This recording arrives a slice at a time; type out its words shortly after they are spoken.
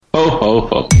ho,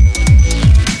 ho.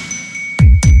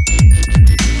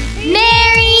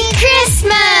 Merry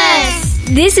Christmas!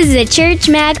 This is a Church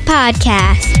Mag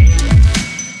podcast.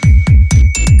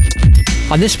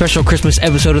 On this special Christmas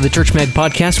episode of the Church Mag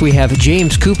podcast, we have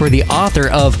James Cooper, the author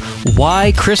of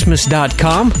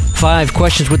WhyChristmas.com, 5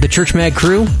 questions with the Church Mag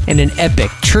crew, and an epic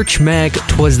Church Mag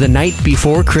 'Twas the Night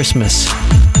Before Christmas.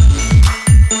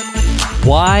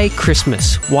 Why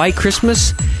Christmas? Why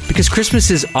Christmas? Because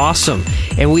Christmas is awesome,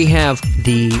 and we have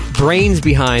the brains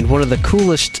behind one of the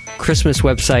coolest Christmas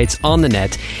websites on the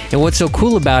net. And what's so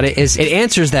cool about it is it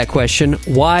answers that question,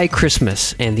 why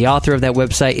Christmas? And the author of that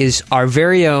website is our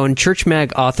very own Church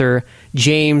Mag author,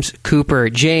 James Cooper.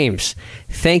 James,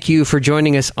 thank you for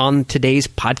joining us on today's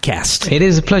podcast. It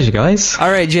is a pleasure, guys.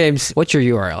 All right, James, what's your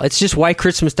URL? It's just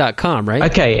whychristmas.com, right?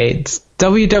 Okay, it's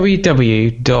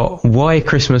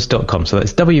www.whychristmas.com. So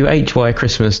that's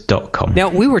whychristmas.com. Now,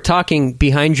 we were talking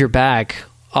behind your back,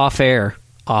 off air.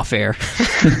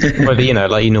 Well, you know,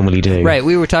 like you normally do. Right,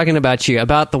 we were talking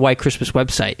about the Why Christmas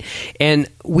website, and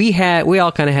we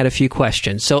all kind of had a few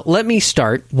questions. So let me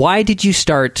start. Why did you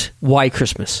start Why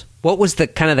Christmas? What was the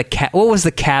what was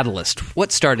the catalyst?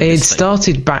 What started this thing?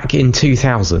 Started back in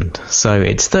 2000, so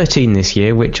it's 13 this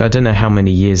year, which I don't know how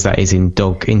many years that is in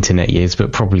dog internet years,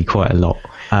 but probably quite a lot.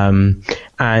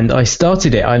 And I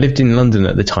started it. I lived in London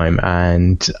at the time,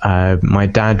 and my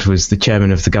dad was the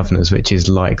chairman of the Governors, which is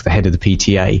like the head of the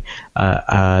PTA,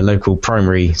 a local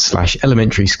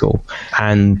primary/elementary school.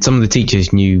 And some of the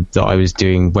teachers knew that I was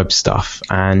doing web stuff,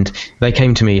 and they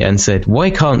came to me and said,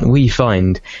 "Why can't we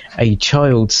find a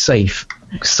child-safe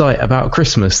site about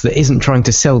Christmas that isn't trying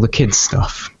to sell the kids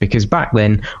stuff?" Because back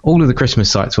then all of the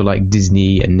Christmas sites were like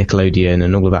Disney and Nickelodeon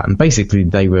and all of that, and basically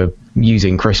they were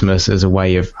using Christmas as a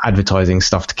way of advertising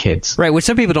stuff to kids. Right, which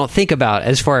some people don't think about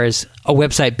as far as a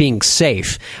website being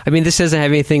safe. I mean, this doesn't have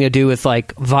anything to do with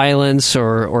like violence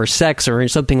or sex or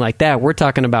something like that. We're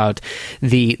talking about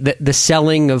the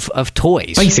selling of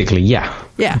toys. Basically, yeah.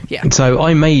 Yeah. So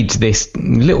I made this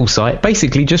little site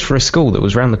basically just for a school that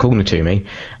was around the corner to me.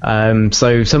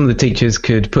 So some of the teachers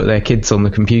could put their kids on the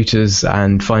computers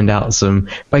and find out some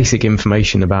basic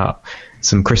information about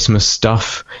some Christmas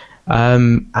stuff.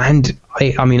 And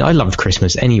I mean, I loved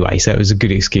Christmas anyway, so it was a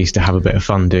good excuse to have a bit of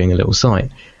fun doing a little site.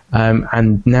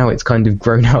 And now it's kind of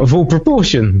grown out of all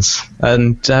proportions.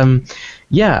 And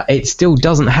it still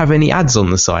doesn't have any ads on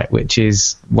the site, which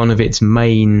is one of its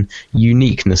main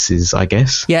uniquenesses, I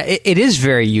guess. Yeah, it is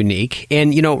very unique.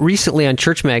 And, you know, recently on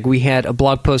Church Mag, we had a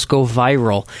blog post go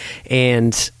viral,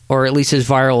 or at least as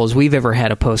viral as we've ever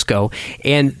had a post go.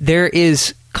 And there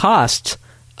is cost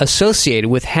associated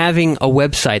with having a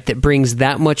website that brings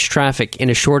that much traffic in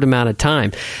a short amount of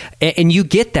time. And you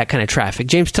get that kind of traffic.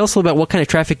 James, tell us a little about what kind of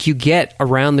traffic you get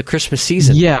around the Christmas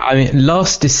season. Yeah, I mean,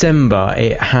 last December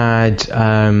it had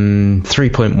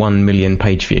 3.1 million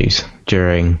page views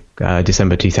during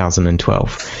December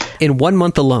 2012. In 1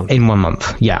 month alone? In 1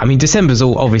 month, yeah. I mean, December's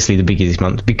obviously the biggest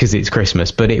month because it's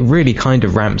Christmas, but it really kind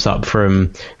of ramps up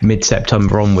from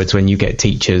mid-September onwards when you get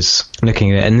teachers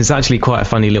looking at it. And there's actually quite a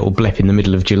funny little blip in the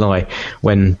middle of July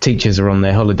when teachers are on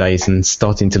their holidays and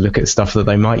starting to look at stuff that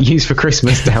they might use for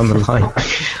Christmas down the line.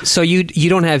 So you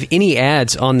don't have any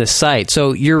ads on this site.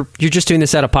 So you're just doing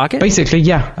this out of pocket? Basically,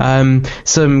 yeah.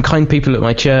 Some kind people at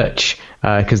my church,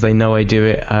 because they know I do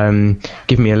it,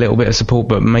 give me a little bit of support,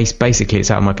 but basically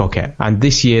it's out of my pocket. And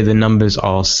this year the numbers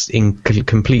are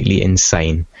completely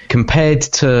insane. Compared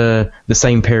to the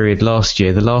same period last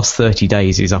year, the last 30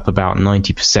 days is up about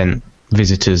 90%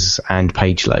 visitors and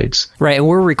page loads. Right, and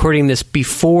we're recording this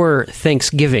before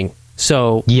Thanksgiving.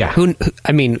 So, yeah.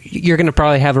 I mean, you're going to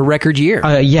probably have a record year.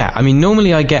 Yeah, I mean,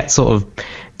 normally I get sort of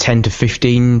 10 to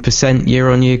 15%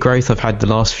 year-on-year growth. I've had the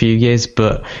last few years,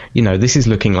 but, you know, this is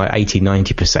looking like 80,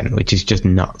 90%, which is just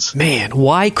nuts. Man,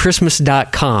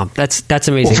 whychristmas.com. That's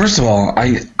amazing. Well, first of all,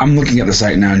 I'm looking at the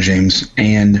site now, James,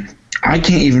 and I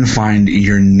can't even find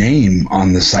your name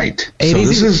on the site.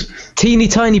 This is teeny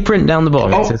tiny print down the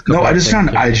bottom. Oh, no, I just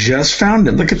found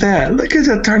it. Look at that. Look at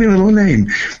that tiny little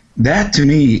name. That to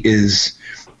me is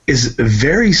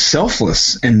very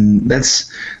selfless, and this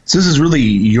is really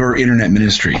your internet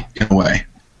ministry in a way.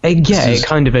 It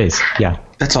kind of is. Yeah,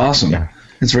 that's awesome. Yeah.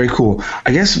 That's very cool.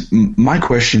 I guess my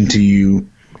question to you,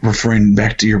 referring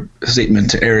back to your statement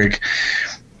to Eric,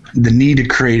 the need to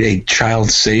create a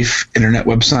child-safe internet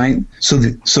website.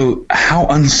 So how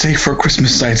unsafe were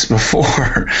Christmas sites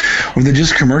before? Were they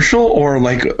just commercial, or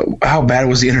like how bad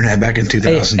was the internet back in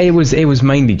 2000? It was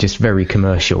mainly just very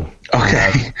commercial.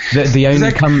 Okay.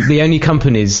 The only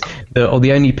companies or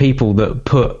the only people that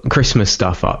put Christmas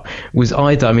stuff up was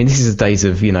either, I mean, this is the days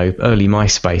of, you know, early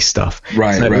MySpace stuff.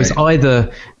 Right. So it was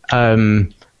either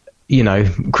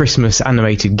Christmas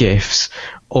animated GIFs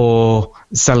or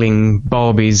selling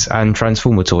Barbies and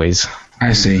Transformer toys.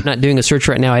 I see. Not doing a search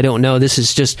right now. I don't know. This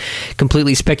is just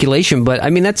completely speculation. But I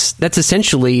mean, that's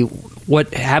essentially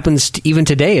what happens even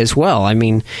today as well. I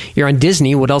mean, you're on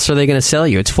Disney. What else are they going to sell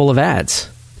you? It's full of ads.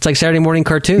 It's like Saturday morning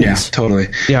cartoons. Yeah, totally.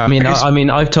 Yeah,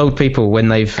 I've told people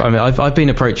when I've been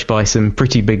approached by some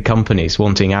pretty big companies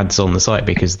wanting ads on the site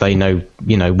because they know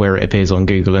where it appears on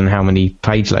Google and how many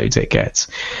page loads it gets.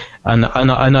 And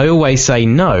I always say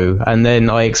no, and then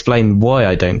I explain why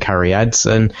I don't carry ads.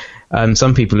 And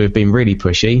some people who have been really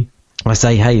pushy, I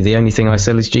say, hey, the only thing I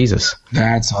sell is Jesus.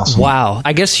 That's awesome. Wow.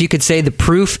 I guess you could say the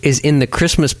proof is in the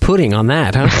Christmas pudding on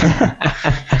that, huh?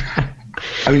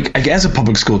 I mean, as a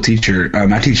public school teacher,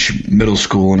 I teach middle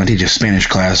school and I teach a Spanish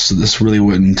class, so this really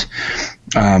wouldn't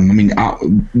be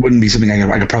something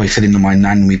I could probably fit into my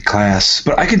 9-week class.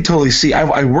 But I can totally see.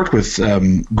 I worked with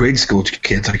grade school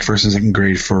kids, like first and second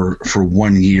grade, for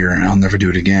 1 year, and I'll never do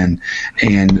it again.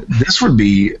 And this would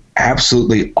be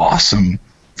absolutely awesome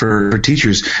for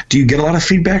teachers. Do you get a lot of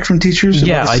feedback from teachers?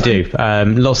 Yeah, I do.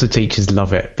 Lots of teachers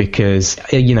love it because,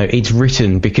 it's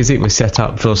written, because it was set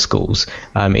up for schools.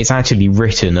 It's actually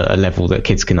written at a level that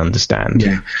kids can understand.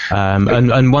 Yeah.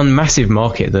 And one massive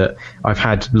market that I've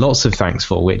had lots of thanks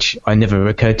for, which I never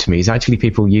occurred to me, is actually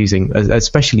people using,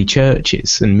 especially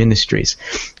churches and ministries,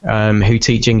 who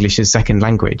teach English as second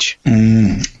language.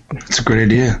 That's a great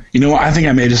idea. You know what? I think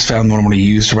I may have just found what I'm going to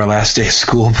use for my last day of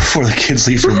school before the kids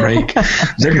leave for break.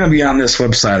 They're going to be on this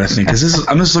website, I think, because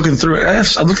I'm just looking through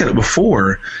it. I looked at it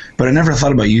before, but I never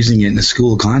thought about using it in a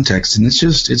school context, and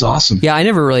it's awesome. Yeah, I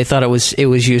never really thought it was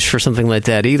used for something like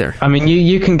that either. I mean,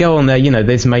 you can go on there.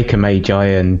 There's Make a Magi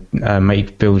and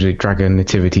build a dragon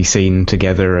nativity scene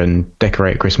together and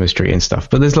decorate a Christmas tree and stuff.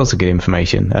 But there's lots of good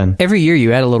information. And every year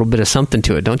you add a little bit of something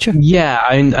to it, don't you? Yeah,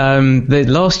 the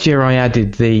last year I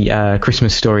added the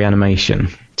Christmas story animation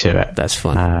to it. That's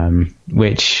fun.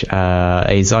 Which is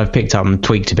I've picked up and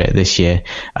tweaked a bit this year,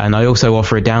 and I also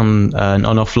offer an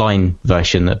offline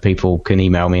version that people can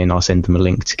email me, and I'll send them a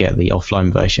link to get the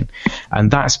offline version.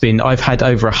 And I've had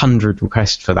over 100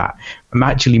 requests for that. I'm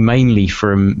actually mainly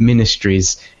from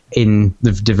ministries in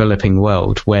the developing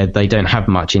world where they don't have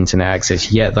much internet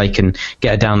access yet. They can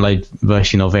get a download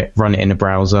version of it, run it in a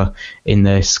browser in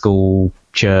their school,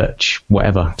 church,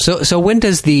 whatever. So when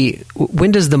does the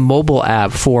mobile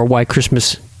app for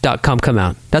whychristmas.com come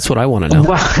out? That's what I want to know.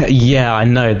 Well, yeah, I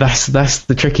know. That's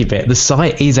the tricky bit. The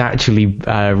site is actually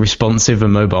responsive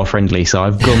and mobile friendly, so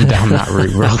I've gone down that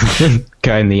route rather than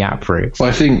going the app route. Well,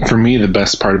 I think for me the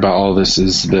best part about all this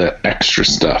is the extra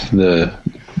stuff.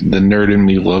 The nerd in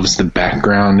me loves the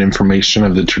background information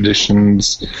of the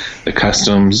traditions, the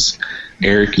customs.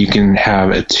 Eric, you can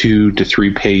have a 2 to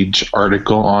 3 page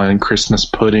article on Christmas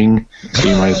pudding, so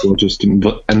you might as well just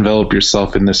envelop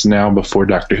yourself in this now before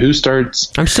Doctor Who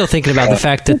starts. I'm still thinking about the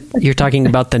fact that you're talking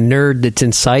about the nerd that's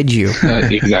inside you.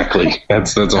 Exactly.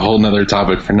 That's a whole nother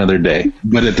topic for another day.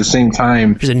 But at the same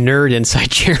time... There's a nerd inside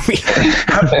Jeremy.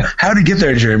 How'd he get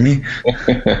there, Jeremy?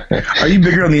 Are you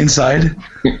bigger on the inside?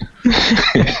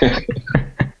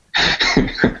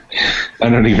 I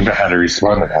don't even know how to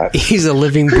respond to that. He's a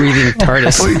living, breathing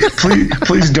TARDIS.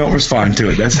 please don't respond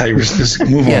to it. That's how you just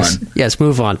move on. Yes,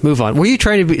 move on. Were you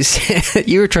trying to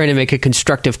you were trying to make a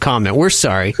constructive comment. We're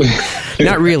sorry.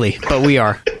 Not really, but we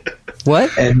are.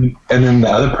 What? And then the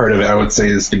other part of it, I would say,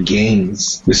 is the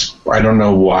games. I don't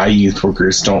know why youth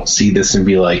workers don't see this and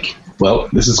be like, well,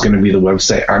 this is going to be the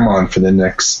website I'm on for the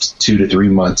next 2 to 3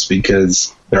 months,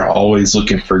 because they're always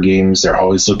looking for games. They're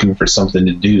always looking for something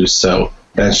to do. So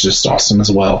that's just awesome as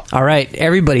well. All right,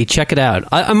 everybody, check it out.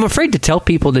 I'm afraid to tell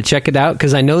people to check it out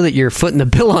because I know that you're footing the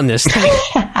bill on this thing.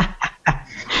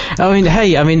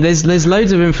 There's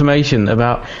loads of information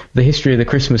about the history of the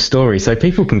Christmas story, so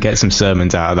people can get some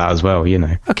sermons out of that as well,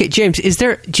 Okay, James,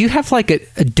 do you have like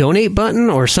a donate button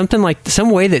or something, like some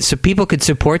way that so people could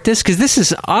support this? Because this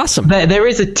is awesome. There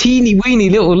is a teeny weeny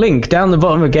little link down the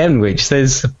bottom again which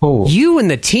says support. You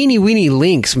and the teeny weeny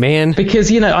links, man.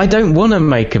 Because, I don't want to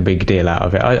make a big deal out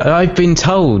of it. I've been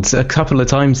told a couple of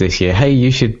times this year, hey,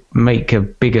 you should make a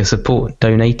bigger support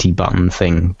donate button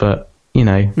thing, but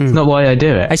it's not why I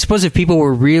do it. I suppose if people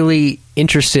were really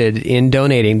interested in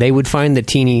donating, they would find the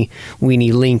teeny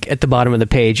weeny link at the bottom of the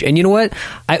page. And you know what?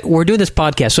 We're doing this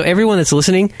podcast, so everyone that's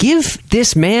listening, give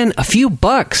this man a few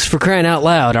bucks, for crying out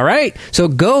loud, all right? So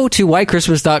go to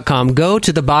whychristmas.com, go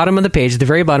to the bottom of the page, at the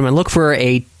very bottom, and look for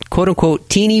a quote-unquote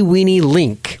teeny weeny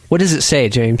link. What does it say,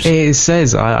 James? It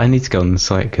says, I need to go on the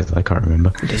site because I can't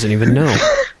remember. It doesn't even know.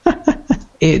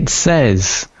 It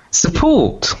says...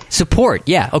 Support,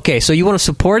 yeah. Okay, so you want to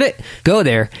support it? Go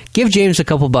there. Give James a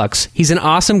couple bucks. He's an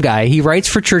awesome guy. He writes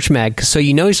for Church Mag, so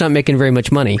you know he's not making very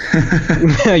much money.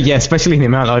 Yeah, especially the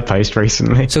amount I post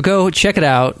recently. So go check it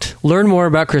out. Learn more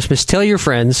about Christmas. Tell your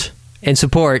friends. And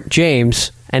support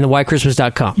James and the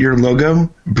whychristmas.com. Your logo,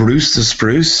 Bruce the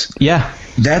Spruce? Yeah.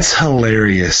 That's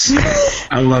hilarious.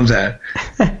 I love that.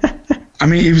 I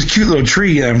mean, it was a cute little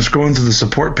tree. I'm scrolling through the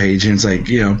support page, and it's like,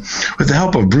 with the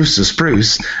help of Bruce the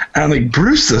Spruce. And I'm like,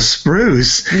 Bruce the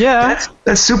Spruce? Yeah.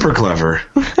 That's super clever.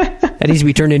 That needs to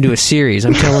be turned into a series,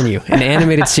 I'm telling you. An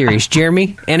animated series.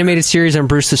 Jeremy, animated series on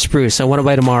Bruce the Spruce. I want it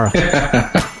by tomorrow.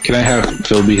 Can I have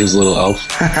Phil be his little elf?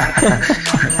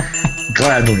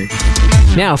 Gladly.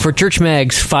 Now, for Church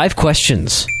Mag's 5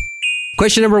 questions.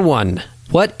 Question number 1.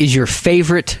 What is your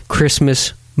favorite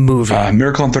Christmas movie?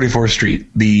 Miracle on 34th Street,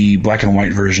 the black and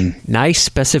white version. Nice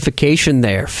specification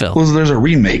there, Phil. Well, there's a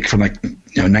remake from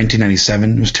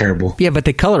 1997. It was terrible. Yeah, but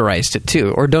they colorized it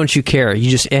too. Or don't you care?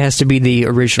 It has to be the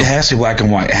original. It has to be black and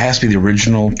white. It has to be the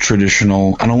original,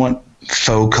 traditional. I don't want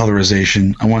faux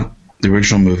colorization. I want the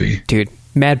original movie. Dude,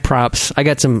 mad props. I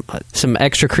got some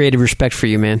extra creative respect for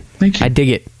you, man. Thank you. I dig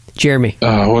it. Jeremy.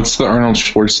 What's the Arnold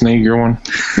Schwarzenegger one?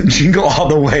 Jingle All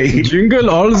the Way. Jingle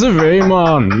all the way,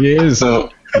 man. Yes. So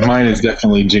mine is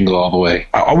definitely Jingle All the Way.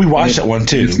 We watched that one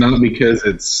too. It's not because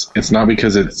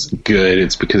it's good.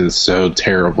 It's because it's so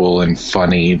terrible and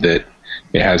funny that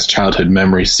it has childhood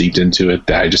memories seeped into it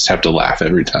that I just have to laugh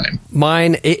every time.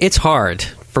 Mine, it's hard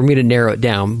for me to narrow it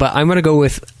down, but I'm going to go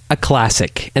with a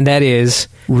classic, and that is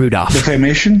Rudolph. The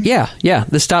claymation? Yeah,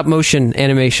 the stop motion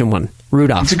animation one.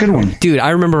 Rudolph. It's a good one. Dude, I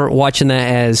remember watching that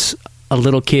as a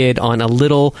little kid on a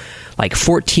little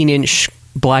 14-inch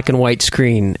black and white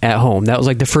screen at home. That was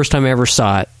the first time I ever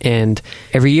saw it, and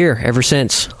every year ever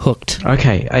since, hooked.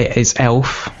 Okay, it's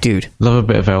Elf. Dude. Love a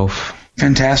bit of Elf.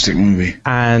 Fantastic movie.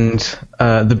 And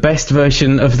the best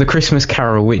version of the Christmas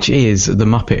Carol, which is the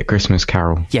Muppet Christmas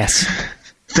Carol. Yes.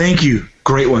 Thank you.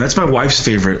 Great one. That's my wife's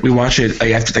favorite. We watch it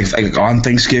on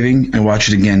Thanksgiving and watch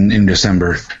it again in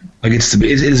December. It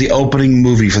is the opening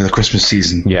movie for the Christmas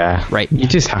season. Yeah. Right. You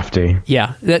just have to.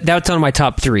 Yeah. That's on my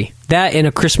top 3. That and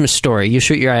A Christmas Story. You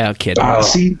shoot your eye out, kid.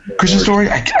 See, Christmas Story,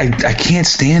 I can't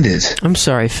stand it. I'm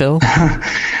sorry, Phil.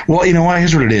 Well, you know what?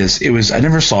 Here's what it is. I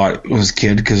never saw it as a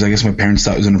kid because I guess my parents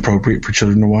thought it was inappropriate for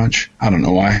children to watch. I don't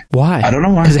know why. Why? I don't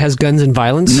know why. Because it has guns and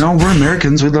violence? No, we're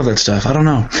Americans. We love that stuff. I don't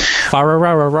know.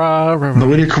 But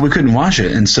we couldn't watch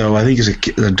it. And so I think as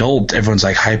an adult, everyone's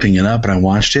hyping it up. And I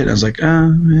watched it. And I was like,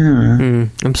 yeah.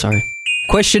 I'm sorry.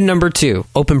 Question number 2.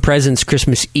 Open presents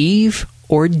Christmas Eve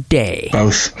or day?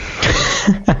 Both.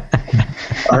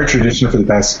 Our tradition for the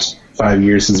past 5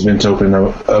 years has been to open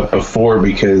up before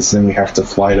because then we have to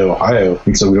fly to Ohio.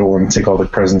 And so we don't want to take all the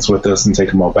presents with us and take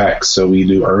them all back. So we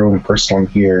do our own personal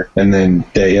one here and then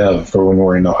day of for when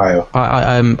we're in Ohio.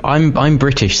 I'm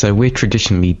British, so we're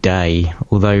traditionally day,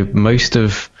 although most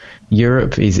of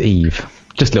Europe is Eve.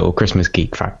 Just a little Christmas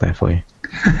geek fact there for you.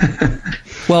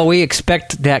 Well, we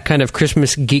expect that kind of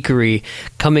Christmas geekery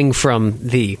coming from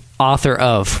the author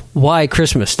of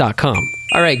whychristmas.com.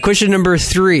 All right, question number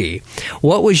 3.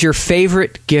 What was your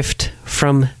favorite gift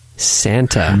from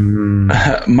Santa?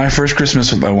 My first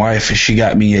Christmas with my wife, she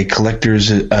got me a collector's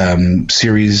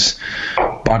series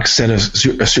box set of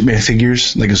Superman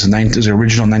figures. It was an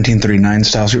original 1939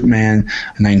 style Superman,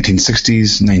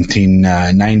 1960s,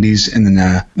 1990s, and then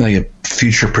a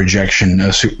future projection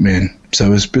of Superman. So it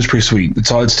was pretty sweet.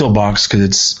 It's still boxed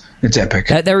because it's epic.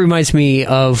 That reminds me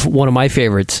of one of my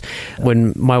favorites.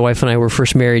 When my wife and I were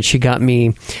first married, she got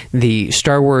me the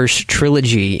Star Wars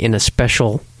trilogy in a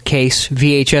special case,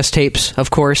 VHS tapes, of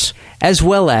course, as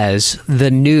well as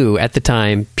the new, at the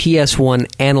time,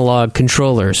 PS1 analog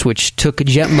controllers, which took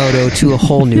Jetmoto to a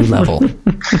whole new level.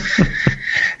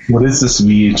 What is this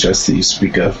VHS that you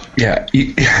speak of? Yeah,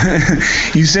 you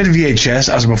said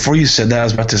VHS. Before you said that, I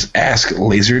was about to ask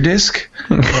Laserdisc.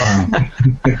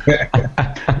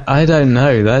 I don't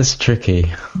know. That's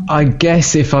tricky. I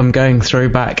guess if I'm going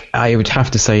throwback, I would have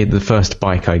to say the first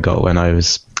bike I got when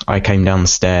I came down the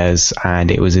stairs and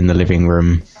it was in the living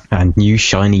room, a new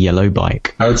shiny yellow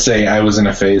bike. I would say I was in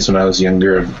a phase when I was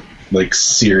younger of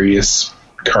serious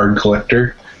card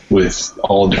collector with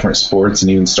all different sports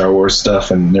and even Star Wars stuff.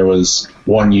 And there was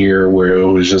one year where it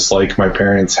was just my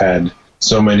parents had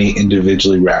so many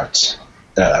individually wrapped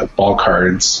ball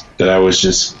cards that I was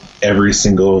just, every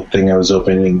single thing I was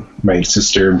opening, my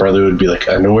sister and brother would be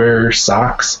underwear,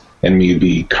 socks, and me would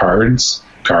be cards.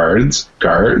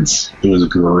 It was a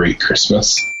great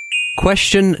Christmas.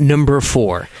 Question number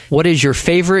 4. What is your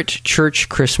favorite church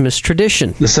Christmas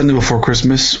tradition? The Sunday before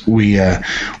Christmas, we don't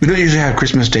usually have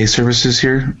Christmas Day services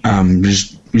here.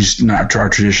 Just not our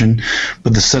tradition.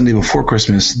 But the Sunday before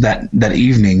Christmas, that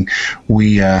evening,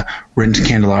 we rent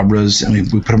candelabras and we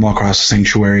put them all across the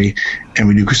sanctuary, and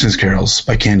we do Christmas carols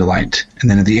by candlelight.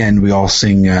 And then at the end, we all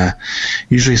sing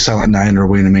usually Silent Night or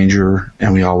Away in a Manger,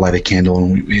 and we all light a candle,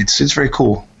 and it's very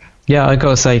cool. Yeah, I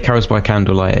gotta say, Carols by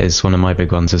Candlelight is one of my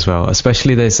big ones as well.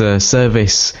 Especially there's a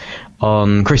service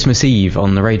on Christmas Eve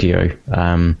on the radio,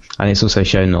 and it's also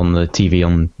shown on the TV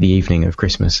on the evening of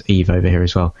Christmas Eve over here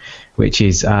as well, which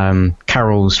is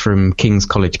carols from King's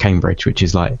College, Cambridge, which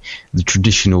is like the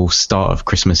traditional start of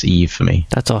Christmas Eve for me.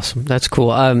 That's awesome. That's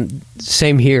cool.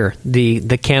 Same here. The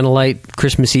candlelight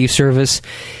Christmas Eve service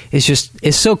is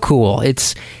so cool.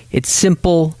 It's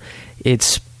simple.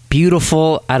 It's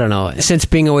beautiful. I don't know. Since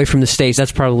being away from the States,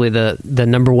 that's probably the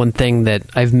number one thing that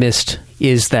I've missed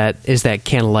is that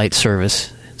candlelight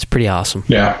service. It's pretty awesome.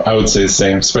 Yeah, I would say the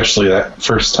same, especially that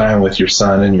first time with your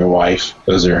son and your wife.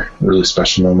 Those are really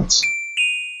special moments.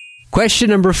 Question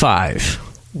number 5.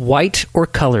 White or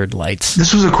colored lights?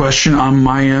 This was a question on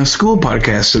my school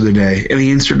podcast the other day, and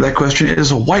the answer to that question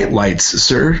is white lights,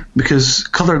 sir, because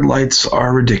colored lights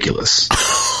are ridiculous.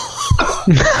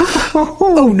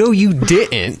 Oh, no, you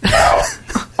didn't.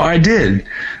 I did.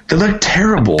 They look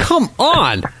terrible. Come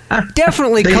on.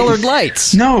 Definitely colored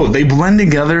lights. No, they blend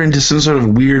together into some sort of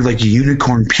weird, like,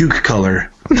 unicorn puke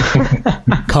color.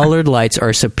 Colored lights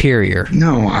are superior.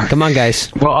 No. Come on,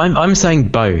 guys. Well, I'm saying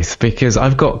both, because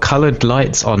I've got coloured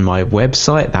lights on my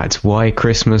website, that's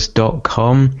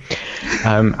whychristmas.com,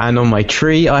 and on my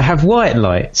tree I have white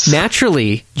lights.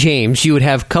 Naturally, James, you would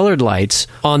have colored lights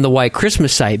on the Why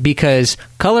Christmas site because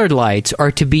colored lights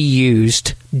are to be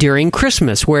used during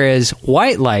Christmas, whereas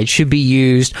white lights should be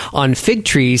used on fig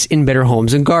trees in Better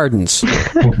Homes and Gardens.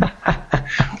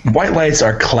 White lights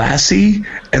are classy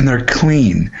and they're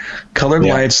clean. Colored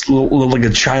lights look like a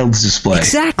child's display.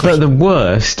 Exactly. But the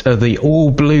worst are the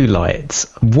all blue lights.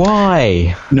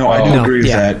 Why? No, I do agree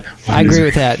with that. I agree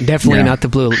with that. Definitely not the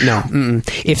blue. No.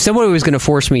 Mm-mm. If somebody was going to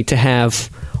force me to have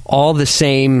all the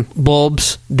same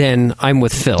bulbs, then I'm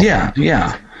with Phil.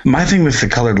 Yeah. My thing with the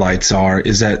colored lights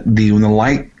is that when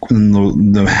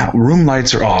the room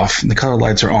lights are off and the colored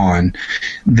lights are on,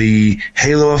 the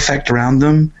halo effect around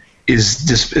them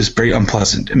is very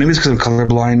unpleasant. And maybe it's because I'm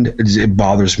colorblind. It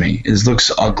bothers me. It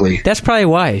looks ugly. That's probably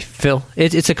why, Phil.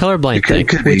 It's a colorblind thing,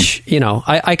 which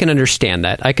I can understand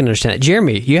that.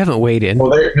 Jeremy, you haven't weighed in.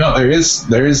 Well, there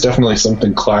is definitely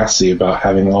something classy about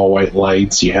having all white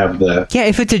lights. You have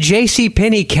if it's a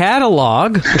JCPenney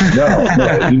catalog.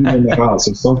 No, even in the house,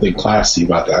 there's something classy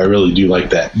about that. I really do like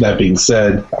that. That being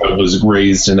said, I was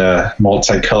raised in a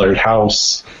multicolored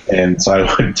house, and so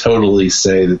I would totally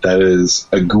say that is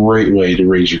a great way to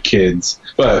raise your kids.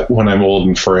 But when I'm old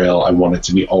and frail, I want it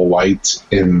to be all white,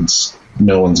 and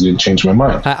no one's going to change my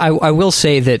mind. I will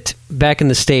say that back in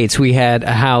the States, we had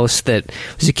a house that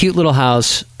was a cute little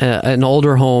house, an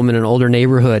older home in an older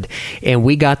neighborhood, and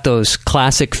we got those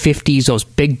classic 50s, those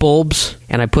big bulbs,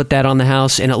 and I put that on the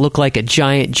house, and it looked like a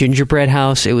giant gingerbread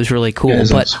house. It was really cool.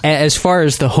 But as far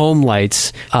as the home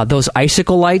lights, those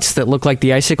icicle lights that look like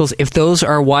the icicles, if those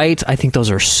are white, I think those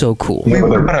are so cool. Yeah,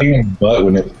 they're pain in the butt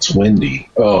when it's windy.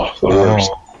 Oh, the worst.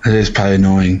 It is probably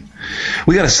annoying.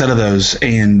 We got a set of those,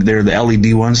 and they're the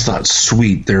LED ones. That's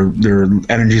sweet. They're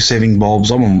energy-saving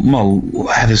bulbs. I'm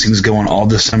gonna have these things going all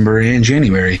December and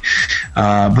January,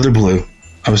 but they're blue.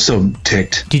 I was so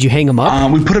ticked. Did you hang them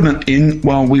up? We put them in.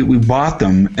 Well, we bought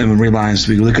them and we realized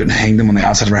we couldn't hang them on the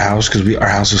outside of our house because our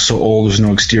house is so old. There's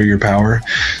no exterior power.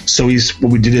 So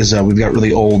what we did is we've got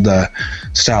really old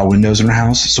style windows in our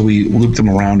house. So we looped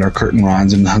them around our curtain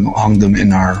rods and hung them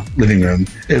in our living room.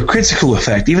 It creates a cool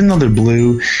effect. Even though they're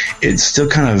blue, it still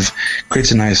kind of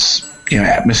creates a nice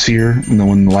atmosphere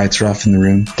when the lights are off in the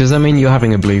room. Does that mean you're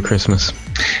having a blue Christmas?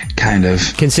 Kind of.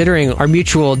 Considering our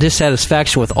mutual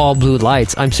dissatisfaction with all blue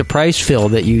lights, I'm surprised, Phil,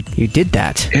 that you did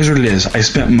that. Here's what it is. I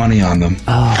spent money on them.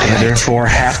 They therefore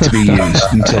have to be used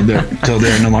until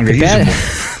they're no longer usable.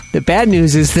 The bad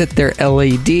news is that they're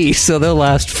LED, so they'll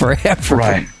last forever.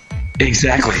 Right.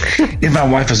 Exactly. If my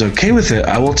wife is okay with it,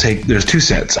 there's 2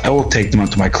 sets. I will take them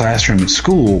up to my classroom at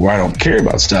school where I don't care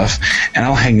about stuff, and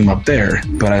I'll hang them up there.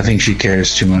 But I think she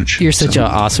cares too much. You're such an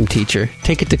awesome teacher.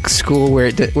 Take it to school where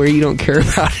you don't care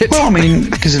about it. Well, I mean,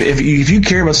 because if you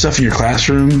care about stuff in your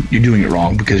classroom, you're doing it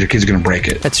wrong because your kid's going to break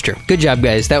it. That's true. Good job,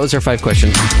 guys. That was our 5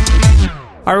 questions.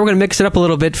 All right, we're going to mix it up a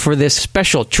little bit for this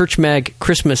special Church Mag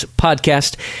Christmas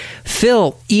podcast.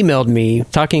 Phil emailed me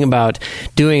talking about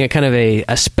doing a kind of a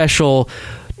special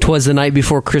 'Twas the Night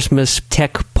Before Christmas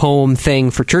tech poem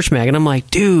thing for Church Mag. And I'm like,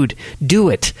 dude, do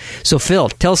it. So Phil,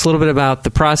 tell us a little bit about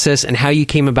the process and how you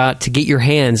came about to get your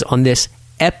hands on this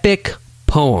epic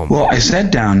poem. Well, I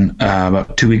sat down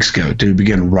about 2 weeks ago to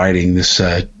begin writing this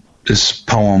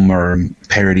poem or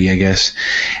parody, I guess,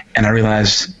 and I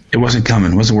realized it wasn't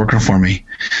coming, wasn't working for me.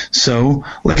 So,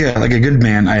 like a good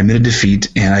man, I admitted defeat,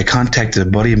 and I contacted a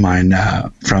buddy of mine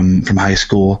from high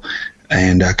school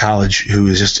and college who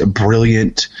is just a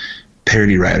brilliant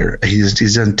parody writer.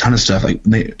 He's done a ton of stuff. Like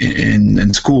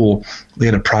in school, they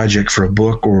had a project for a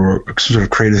book or some sort of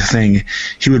creative thing.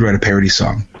 He would write a parody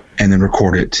song and then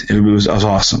record it. It was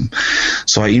awesome.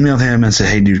 So I emailed him and said,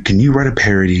 "Hey, dude, can you write a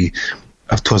parody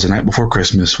of 'Twas the Night Before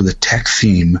Christmas with a tech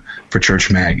theme for Church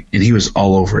Mag?" And he was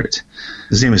all over it.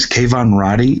 His name is Kayvon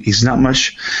Roddy. He's not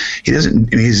much. He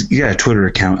got a Twitter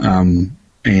account,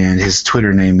 and his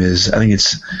Twitter name is, I think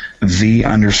it's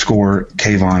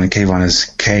 _Kayvon, and Kayvon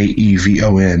is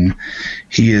Kevon.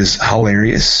 He is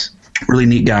hilarious, really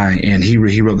neat guy, and he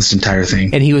wrote this entire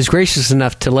thing. And he was gracious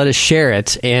enough to let us share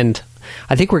it, and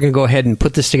I think we're going to go ahead and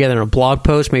put this together in a blog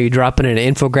post, maybe drop it in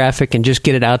an infographic and just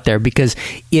get it out there because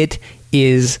it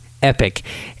is epic.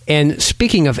 And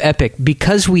speaking of epic,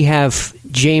 because we have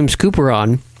James Cooper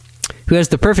on, who has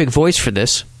the perfect voice for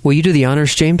this, will you do the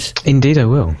honors, James? Indeed I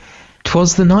will.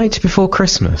 'Twas the night before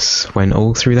Christmas, when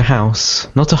all through the house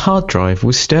not a hard drive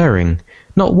was stirring,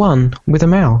 not one with a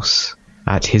mouse.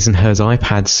 At his and hers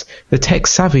iPads the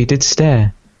tech-savvy did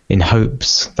stare, in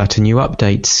hopes that a new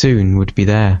update soon would be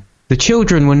there. The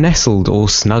children were nestled all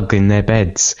snug in their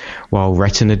beds, while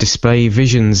retina display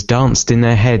visions danced in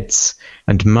their heads,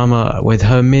 and Mama with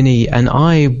her Mini and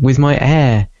I with my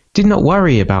Air did not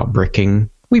worry about bricking,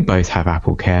 we both have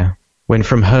Apple Care. When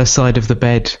from her side of the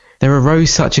bed there arose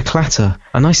such a clatter,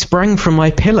 and I sprang from my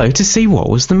pillow to see what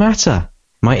was the matter.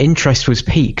 My interest was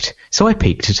piqued, so I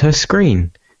peeked at her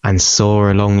screen, and saw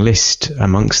a long list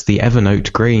amongst the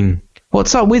Evernote green.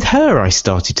 What's up with her, I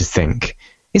started to think.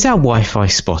 Is our Wi-Fi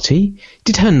spotty?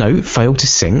 Did her note fail to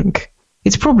sync?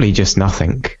 It's probably just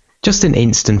nothing, just an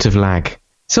instant of lag.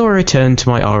 So I returned to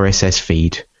my RSS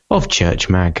feed of Church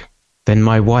Mag. Then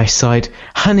my wife sighed,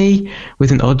 "Honey,"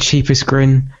 with an odd sheepish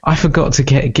grin, "I forgot to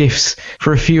get gifts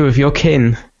for a few of your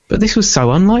kin." But this was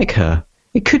so unlike her.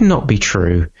 It could not be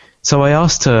true. So I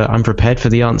asked her, unprepared for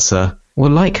the answer,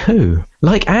 "Well, like who?"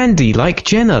 "Like Andy, like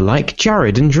Jenna, like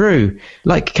Jared and Drew,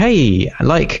 like Kay,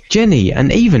 like Jenny,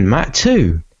 and even Matt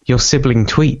too. Your sibling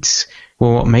tweets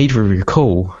were what made me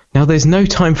recall. Now there's no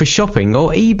time for shopping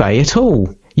or eBay at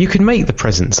all. You could make the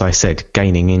presents," I said,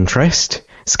 gaining interest.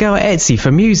 "Scour Etsy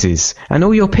for muses, and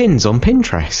all your pins on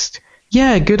Pinterest."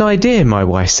 "Yeah, good idea," my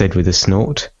wife said with a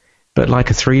snort. But like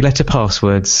a 3-letter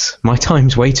passwords, my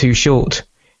time's way too short.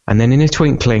 And then in a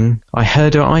twinkling, I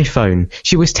heard her iPhone.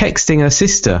 She was texting her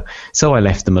sister, so I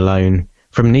left them alone.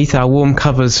 From 'neath our warm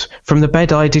covers, from the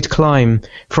bed I did climb,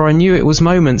 for I knew it was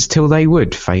moments till they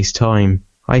would FaceTime.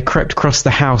 I crept across the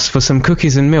house for some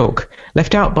cookies and milk,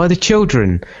 left out by the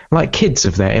children, like kids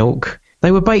of their ilk.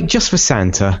 They were baked just for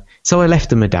Santa, so I left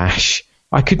them a dash.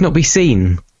 I could not be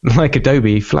seen, like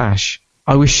Adobe Flash.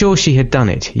 I was sure she had done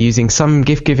it, using some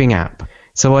gift-giving app,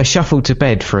 so I shuffled to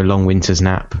bed for a long winter's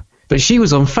nap. But she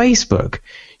was on Facebook.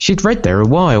 She'd read there a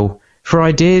while, for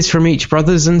ideas from each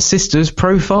brother's and sister's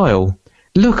profile.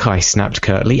 "Look," I snapped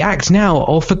curtly, "act now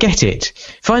or forget it.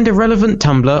 Find a relevant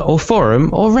Tumblr or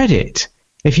forum or Reddit.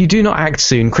 If you do not act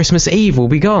soon, Christmas Eve will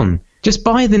be gone. Just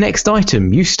buy the next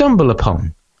item you stumble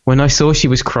upon." When I saw she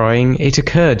was crying, it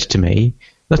occurred to me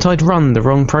that I'd run the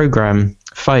wrong program,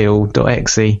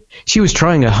 fail.exe. She was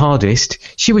trying her hardest.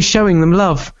 She was showing them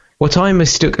love. What I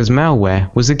mistook as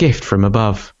malware was a gift from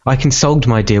above. I consoled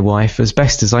my dear wife as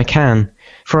best as I can,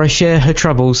 for I share her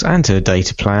troubles and her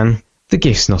data plan. "The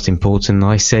gift's not important,"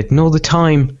 I said, "nor the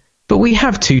time, but we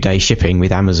have 2-day shipping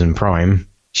with Amazon Prime."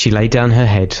 She laid down her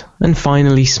head and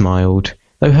finally smiled.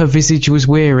 Though her visage was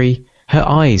weary, her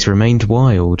eyes remained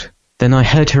wild. Then I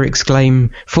heard her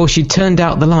exclaim, for she'd turned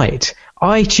out the light,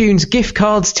 "iTunes gift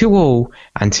cards to all,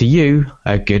 and to you,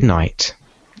 a good night."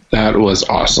 That was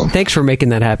awesome. Thanks for making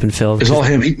that happen, Phil. It's all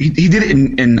him. He did it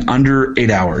in under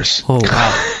 8 hours. Oh,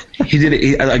 wow. He did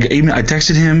it. I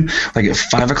texted him like at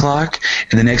 5 o'clock,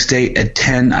 and the next day at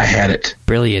 10, I had it.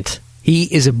 Brilliant. He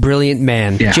is a brilliant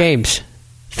man. Yeah. James,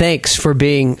 thanks for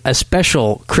being a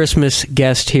special Christmas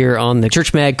guest here on the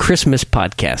Church Mag Christmas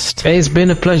podcast. It's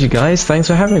been a pleasure, guys. Thanks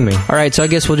for having me. All right, so I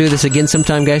guess we'll do this again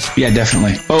sometime, guys. Yeah,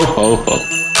 definitely. Ho, ho,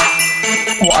 ho.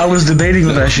 Well, I was debating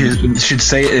whether I should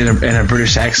say it in a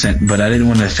British accent, but I didn't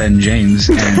want to offend James.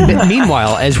 And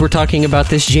Meanwhile, as we're talking about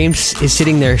this, James is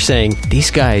sitting there saying, "These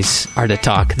guys are to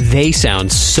talk. They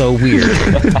sound so weird."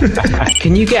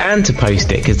 Can you get Anne to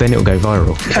post it? Because then it'll go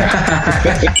viral.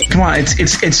 come on,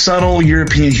 it's subtle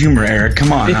European humor, Eric.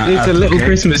 Come on. It's a little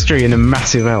Christmas tree and a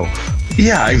massive elf.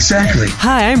 Yeah, exactly.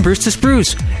 Hi, I'm Bruce the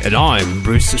Spruce. And I'm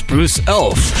Bruce the Spruce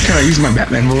Elf. Can I use my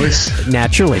Batman voice?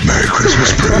 Naturally. Merry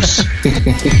Christmas, Bruce.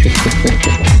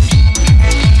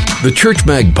 The Church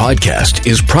Mag podcast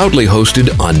is proudly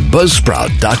hosted on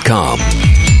Buzzsprout.com.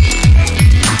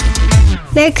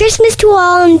 Merry Christmas to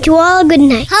all, and to all a good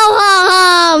night. Ho, ho,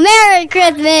 ho! Merry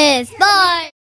Christmas! Bye!